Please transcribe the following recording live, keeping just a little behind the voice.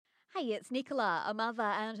Hey, it's Nicola. A mother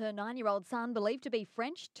and her 9-year-old son, believed to be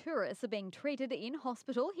French tourists, are being treated in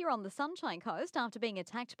hospital here on the Sunshine Coast after being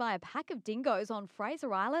attacked by a pack of dingoes on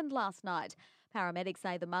Fraser Island last night. Paramedics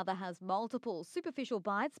say the mother has multiple superficial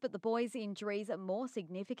bites, but the boys' injuries are more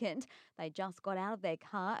significant. They just got out of their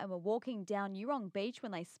car and were walking down Eurong Beach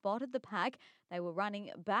when they spotted the pack. They were running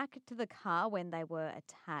back to the car when they were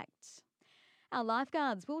attacked. Our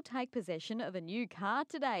lifeguards will take possession of a new car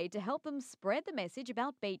today to help them spread the message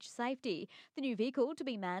about beach safety. The new vehicle, to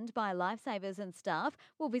be manned by lifesavers and staff,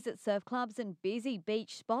 will visit surf clubs and busy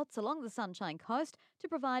beach spots along the Sunshine Coast to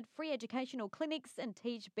provide free educational clinics and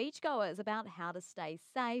teach beachgoers about how to stay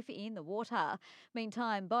safe in the water.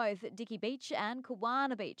 Meantime, both Dicky Beach and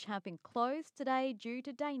Kawana Beach have been closed today due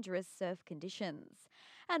to dangerous surf conditions.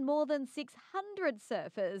 And more than 600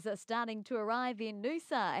 surfers are starting to arrive in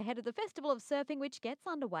Noosa ahead of the Festival of Surfing, which gets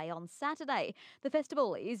underway on Saturday. The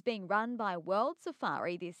festival is being run by World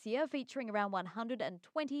Safari this year, featuring around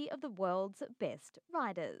 120 of the world's best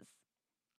riders.